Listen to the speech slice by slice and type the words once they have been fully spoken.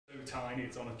tiny.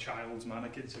 It's on a child's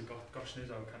mannequin, so gosh knows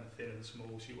how kind of thin and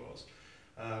small she was.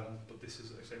 But this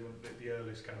is, like I say, one of the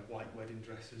earliest kind of white wedding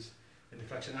dresses in the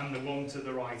collection. And the one to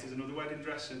the right is another wedding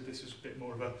dress. So this was a bit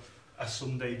more of a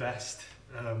Sunday best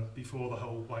before the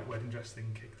whole white wedding dress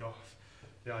thing kicked off.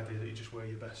 The idea that you just wear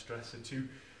your best dress. So two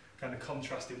kind of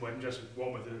contrasting wedding dresses,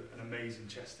 one with an amazing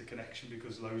Chester connection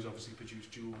because Lowe's obviously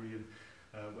produced jewellery and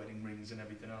wedding rings and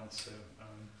everything else. So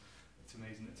it's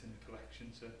amazing it's in the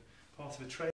collection. So part of a trade.